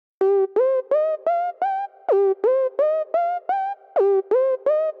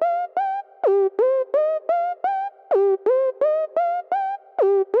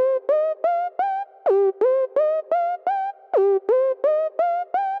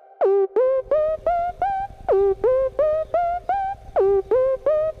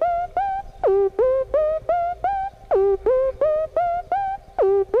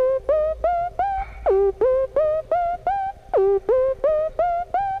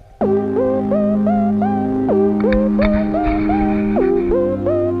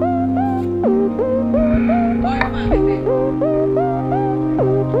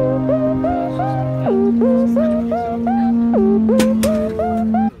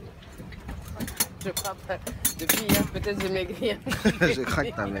Depuis hier, peut-être j'ai maigri. Je crains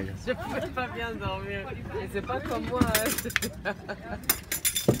que t'as maigri. Je peux pas bien dormir. Et c'est pas comme moi. Hein. Je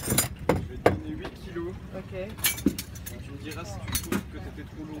vais te donner 8 kilos. Ok. Donc tu me diras si tu trouves que t'étais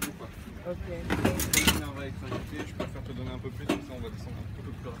trop lourd ou pas. Ok. Comme on va être invité, je préfère te donner un peu plus, comme ça on va descendre un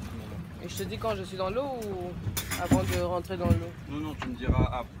peu plus rapidement. Et je te dis quand je suis dans l'eau ou avant de rentrer dans l'eau? Non, non, tu me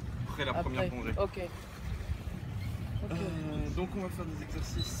diras après la première plongée. Ok. Donc on va faire des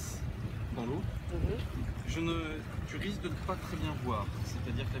exercices dans l'eau. Tu risques de ne pas très bien voir,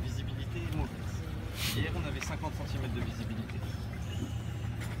 c'est-à-dire que la visibilité est mauvaise. Hier on avait 50 cm de visibilité.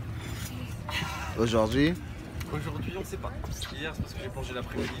 Aujourd'hui? Aujourd'hui on ne sait pas. Hier c'est parce que j'ai plongé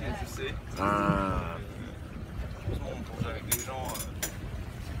l'après-midi, donc je sais. Heureusement on plonge avec des gens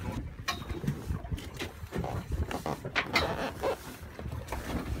qui plongent.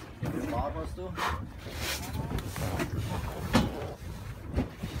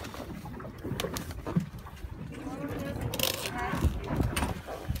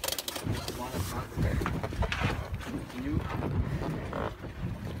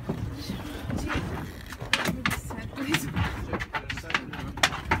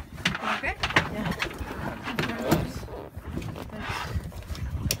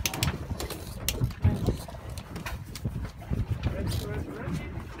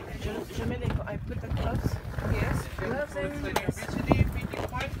 Je mets les... I put the gloves. Yes.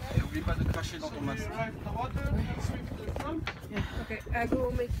 Et n'oublie pas de cracher dans ton masque. Okay, I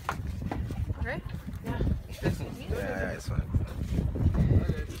go make... Okay? Yeah. Yeah, it's fine.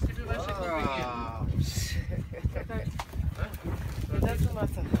 It doesn't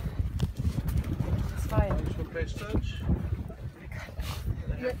matter. It's fine.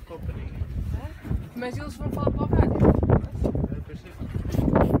 Mas eles vão falar para o rádio.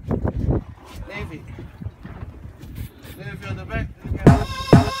 Navy. Navy on the back.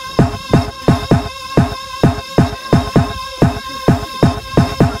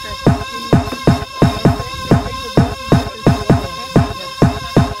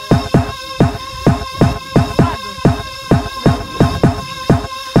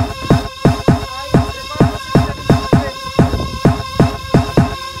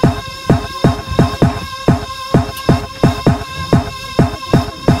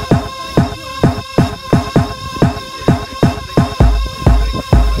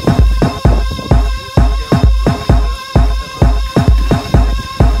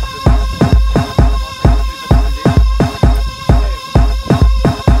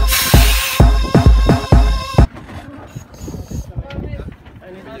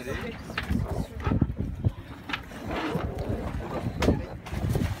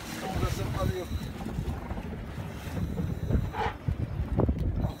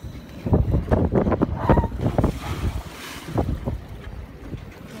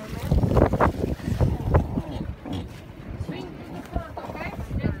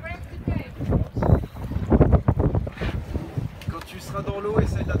 Dans l'eau,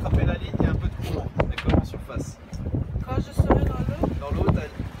 essaye d'attraper la ligne, il y a un peu de courant, d'accord, en surface. Quand je serai dans l'eau? Dans l'eau,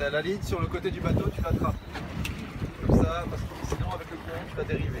 tu as la ligne sur le côté du bateau, tu l'attrapes. Comme ça, parce que sinon avec le courant, tu vas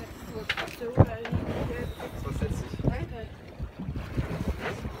dériver. C'est où la ligne? Ce sera celle-ci.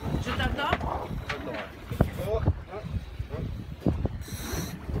 Je t'attends? Attends, ouais. Oh,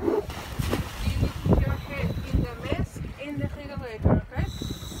 You need to put your head in the mask in the regulator, okay?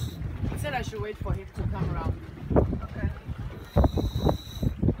 He said I should wait for him to come around. Okay.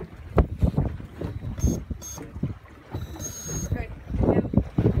 Okay.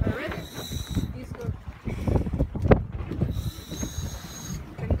 Are ready? He's good.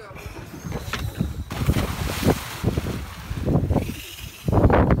 Can go.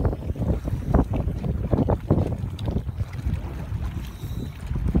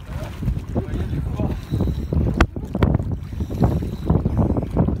 il y a du courant.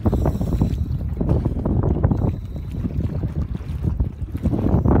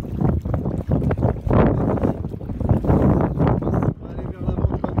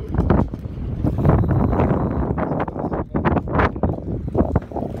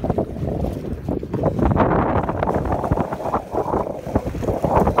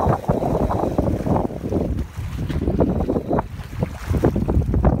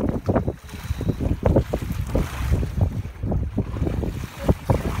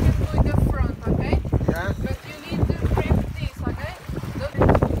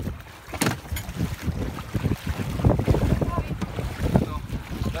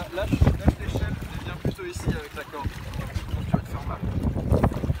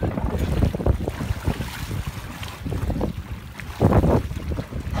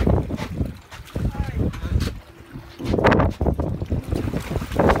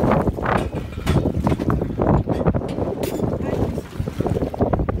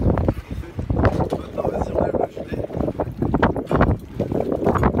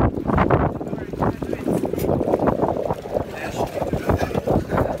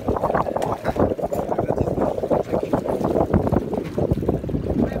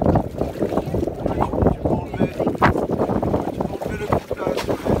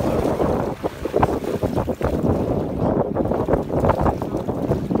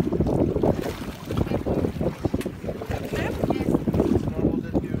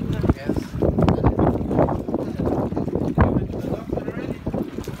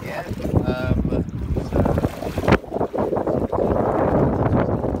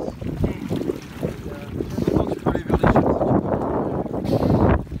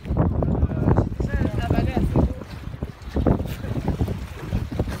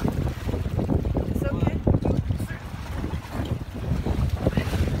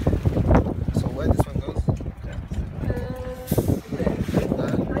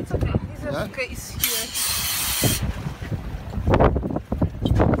 serait ici.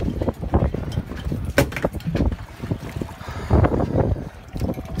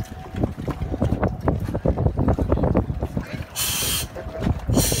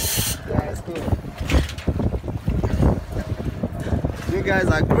 You guys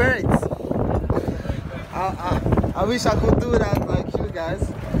are great. I wish I could do that like you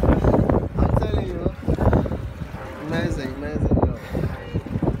guys. I'm telling you. Amazing, amazing.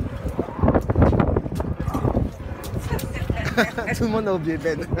 Tout le monde a oublié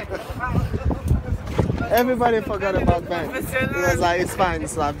Ben. Everybody forgot about Ben. It was like, it's fine.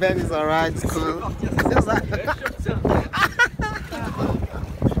 It's like, Ben is alright. It's cool. It's like,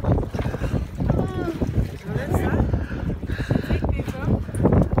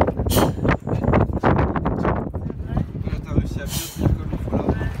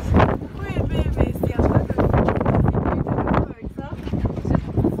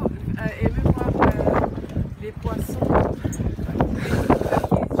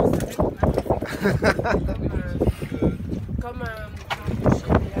 comme un boucher,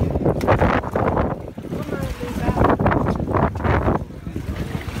 comme un lézard.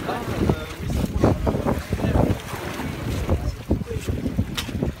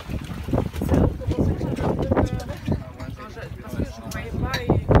 Parce que je ne voyais pas et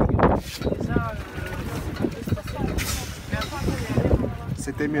déjà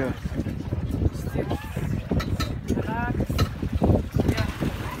c'était mieux.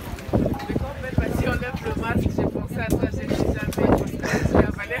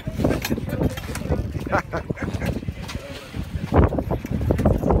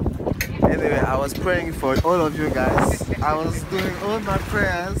 Anyway, I was praying for all of you guys. I was doing all my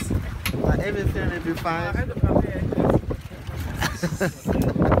prayers that everything will be fine.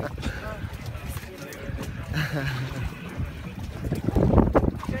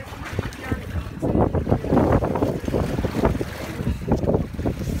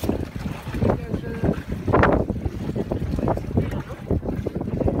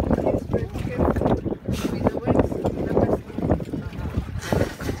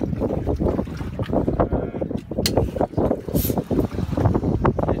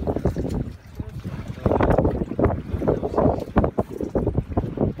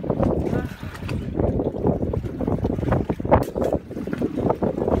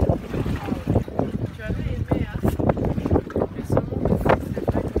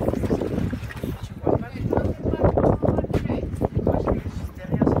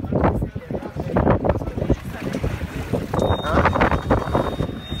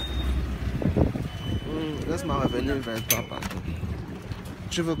 Laisse-moi revenir vers toi, pardon.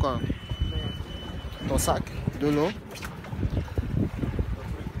 Tu veux quoi? Ton sac? De l'eau?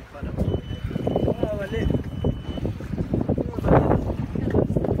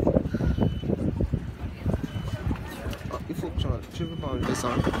 Oh, il faut que tu veux pas enlever ça?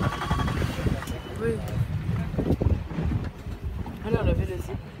 Oui. Allez, enlever les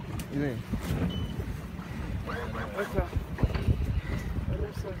zip. Oui. D'accord.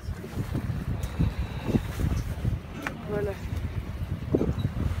 Voilà.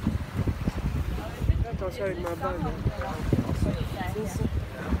 Attention avec ma balle.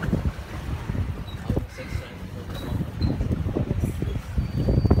 C'est ça.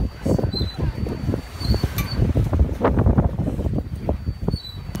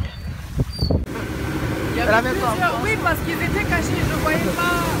 Il y avait plusieurs, oui, parce qu'ils étaient cachés, je ne voyais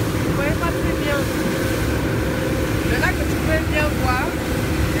pas très bien. Il y en a que tu peux bien voir.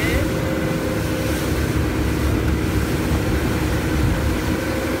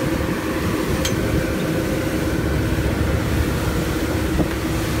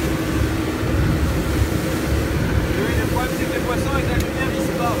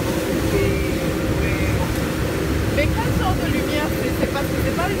 Mais quelle sorte de lumière c'est parce que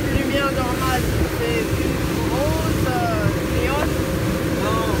c'est pas une lumière normale, c'est une rose, néon.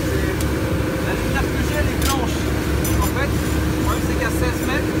 Non, c'est... La lumière que j'ai, elle est blanche. En fait, le problème c'est qu'à 16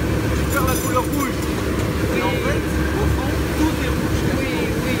 mètres, tu perds la couleur rouge. Oui. Et en fait, au fond, tout est rouge. Oui,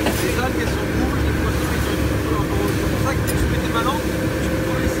 oui. Les algues, elles sont rouges, les poissons, ils sont tout couleur rouge. C'est pour ça que dès que tu mets tes mains, tu peux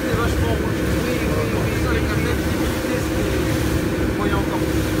trouver les signes vachement rouges. Oui, oui, Donc, oui. ça, avec la même visibilité, c'est moyen encore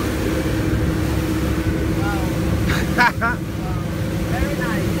plus. Wow. Very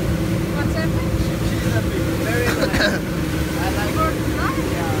nice. What's happening? Very nice. I like it.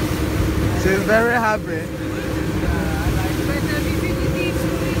 Yeah. She's very happy. I like it. But the visibility is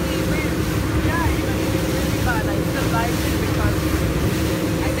really weird. Yeah, even if it's really bad, I still like it because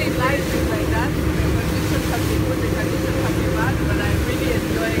I think life is like that. The conditions can be good, the conditions can be bad, but I really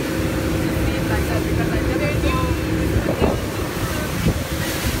enjoy to see it like that because I never knew.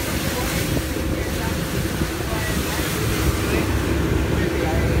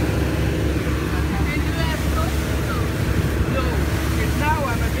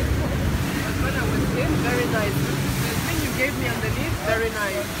 gave me underneath, very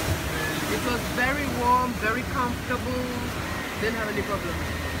nice. It was very warm, very comfortable. Didn't have any problem.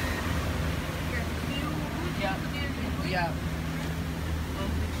 Yeah. Yeah.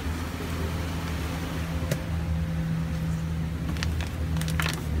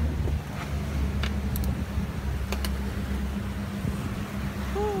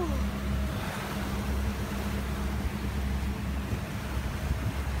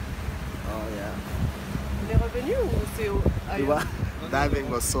 Diving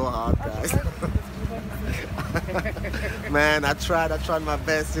was so hard, guys. Man, I tried my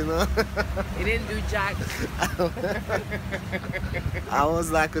best, you know. He didn't do jack. I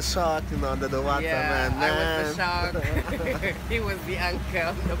was like a shark, you know, under the water, man. I was the shark. He was the anchor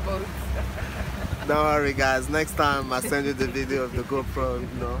on the boat. Don't worry, guys. Next time I send you the video of the GoPro, you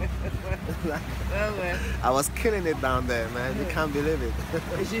know. I was killing it down there, man. You can't believe it.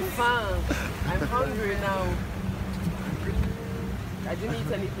 J'ai faim. I'm hungry now. I didn't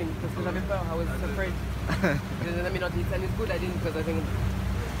eat anything because j'avais peur. I was afraid. Let me not eat, and it's good I didn't because I think.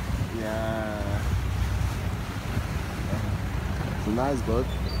 Yeah. It's a nice boat.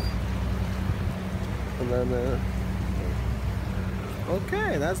 And then,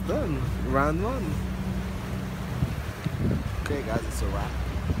 okay, that's done. Round one. Okay, guys, it's a wrap.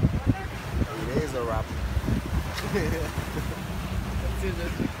 It is a wrap. Let's do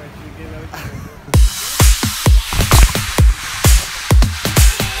this first. We get out.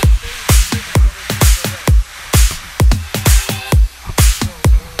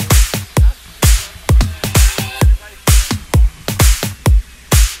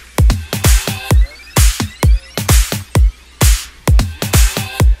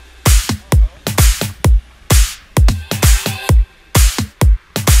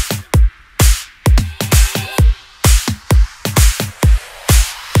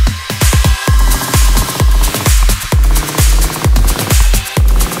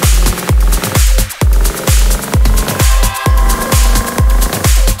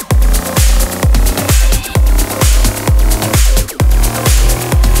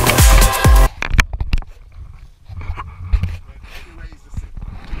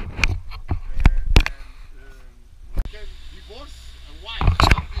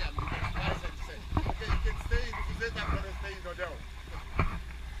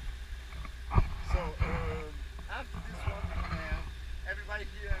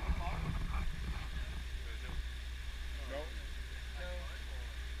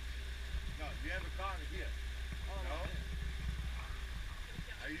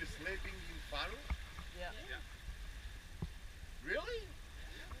 Are you sleeping in Faro? Yeah. Really?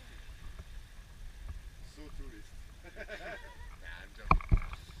 So tourist. Nah, I'm joking.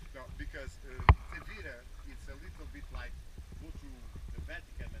 No, because Tevira, it's a little bit like go to the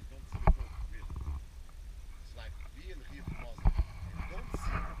Vatican and don't see the Pope, really. It's like be in Rio Formosa and don't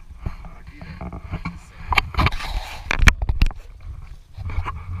see Tevira. It's the same.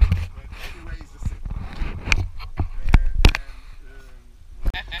 But anyway, it's the same.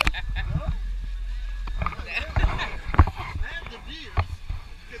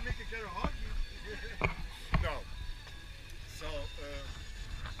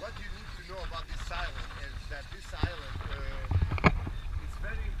 What you need to know about this island is that this island is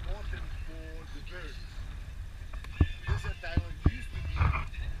very important for the birds. This island used to be, stop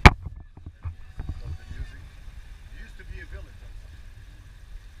the music, used to be a village also.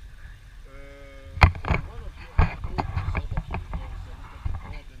 One of you, I know some of you knows a little bit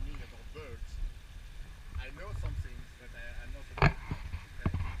more than me about birds. I know some things, but I'm not a bird,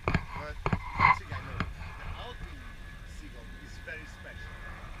 okay? But one thing I know, the Alpine seagull is very special.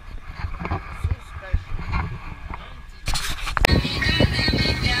 So special.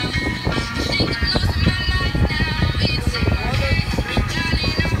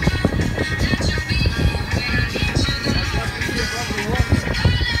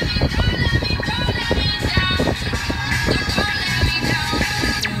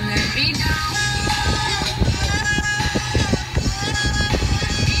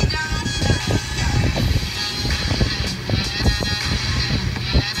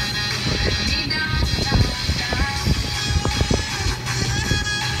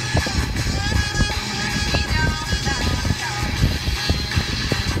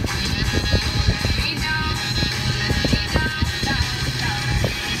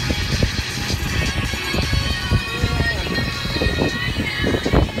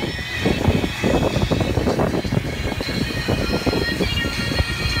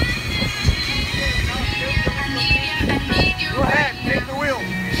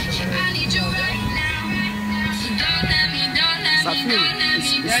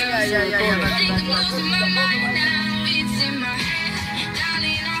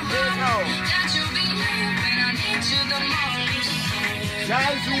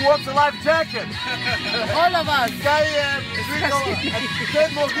 Guys, who wants a life jacket? All of us. Guy, drink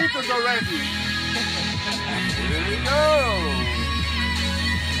 10 mojitos already. Here we go.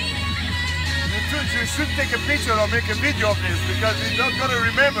 You should take a picture or make a video of this because you're not gonna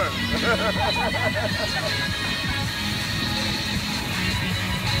remember.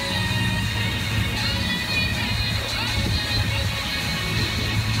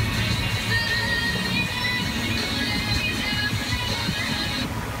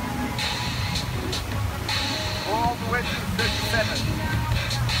 All the way to 37.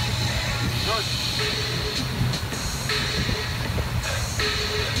 Good.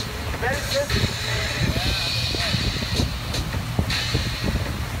 Very simple.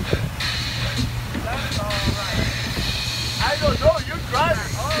 That's alright. I don't know, you drive it.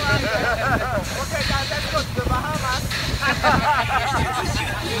 Alright. Okay guys, let's go to the Bahamas.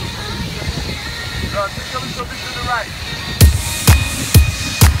 No, just a little bit to the right.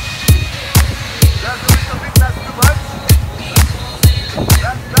 That's a little bit, that's too much.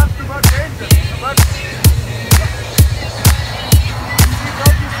 That's too much engine, too much.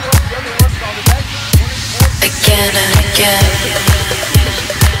 Again and again.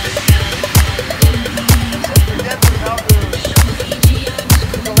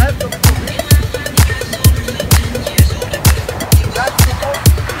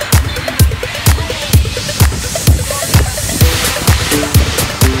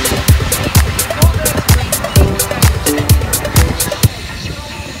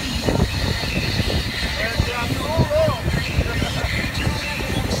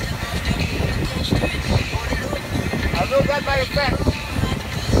 I know that by effect.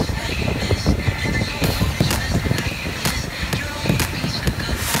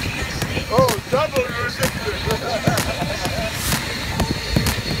 Oh, double ridiculous.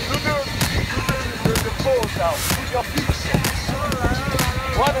 do the pose now. Put your feet.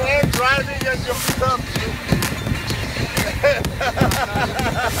 One hand driving and your feet up.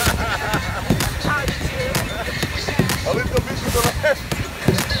 A little bit to the left.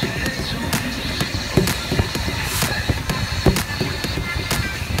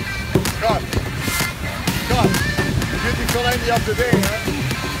 Cut. Beautiful ending of the day, huh?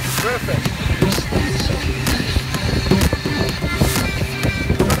 Perfect.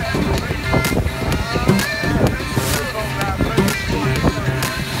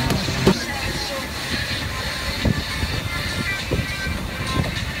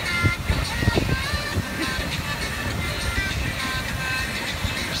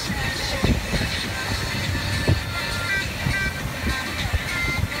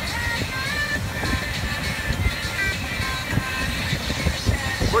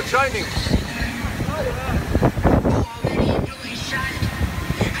 We're joining.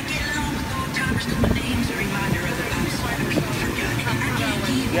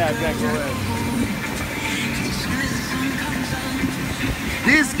 Yeah, exactly.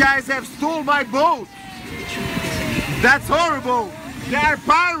 These guys have stole my boat. That's horrible. They are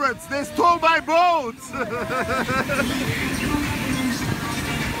pirates. They stole my boat.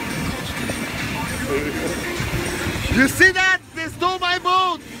 You see that? They stole my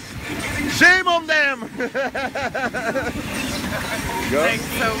boat. Shame on them. Thanks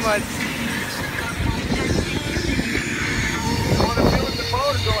so much. You want to deal with the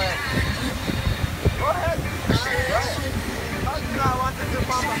boat? Go ahead. Go ahead. I wanted to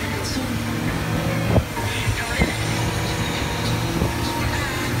pump up.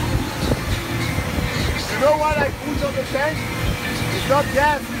 You know what I put on the tank? It's not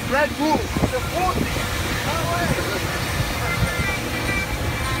gas, it's Red Bull. It's a 40. No way.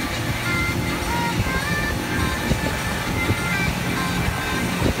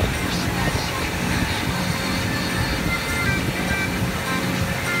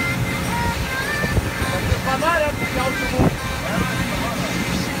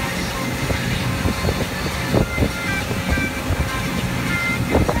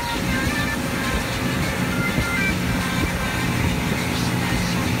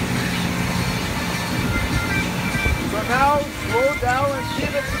 So now slow down and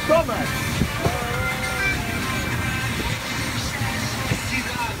give it to Thomas.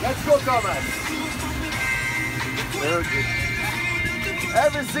 Let's go, Thomas. Very good.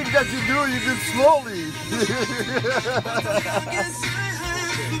 Everything that you do slowly.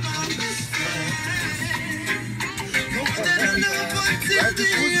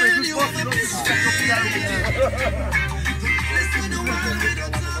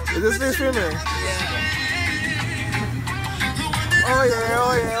 Is this fish in there? Oh yeah,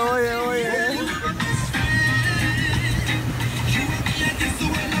 oh yeah, oh yeah, oh yeah.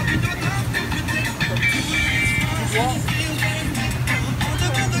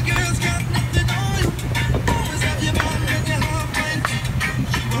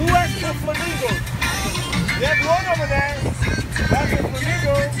 over there. That's a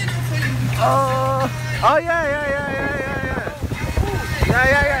flamingo. Oh yeah.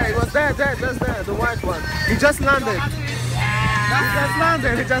 It was there, just there, the white one. He just landed.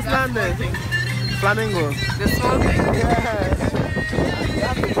 He just landed. Flamingo. The small thing. Yeah. You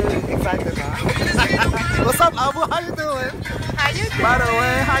have to be excited now. What's up, Abu? How you doing? How you doing? By the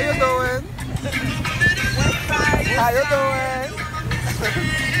way, how you doing? How you doing?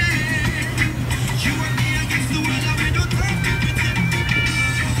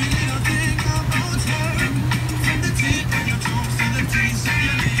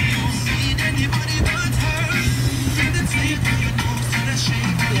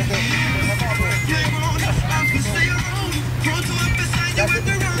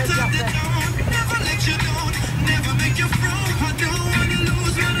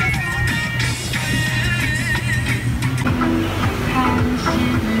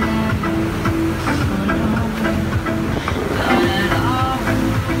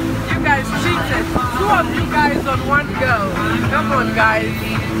 You guys cheated. 2 of you guys on one go. Come on, guys.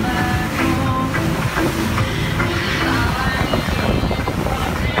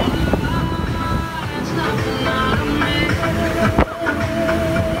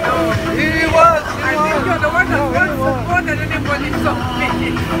 I think you're the one that wants more than anybody saw me.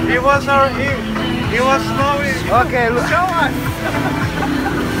 He was snowing. Okay, look. Show us.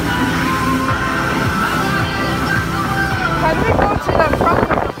 Can we go to the front of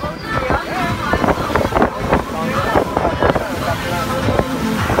the boat here?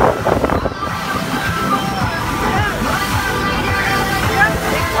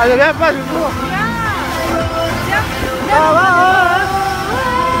 Allez, viens pas du tout.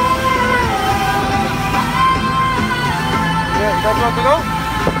 Don't you want to go?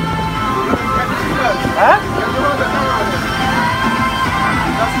 Huh?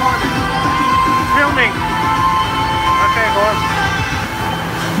 Filming. Okay, go on.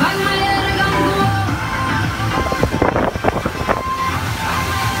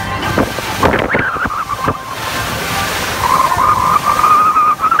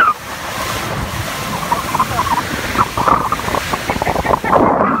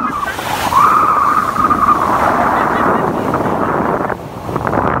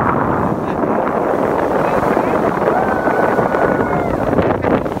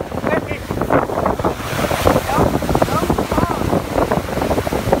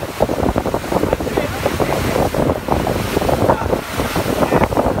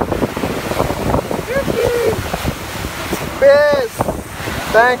 Peace.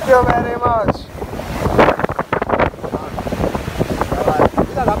 Thank you very much.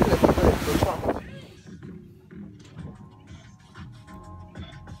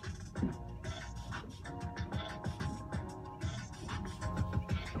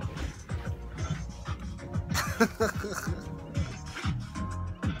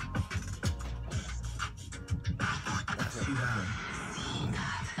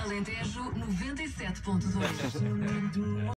 Alentejo 97.2.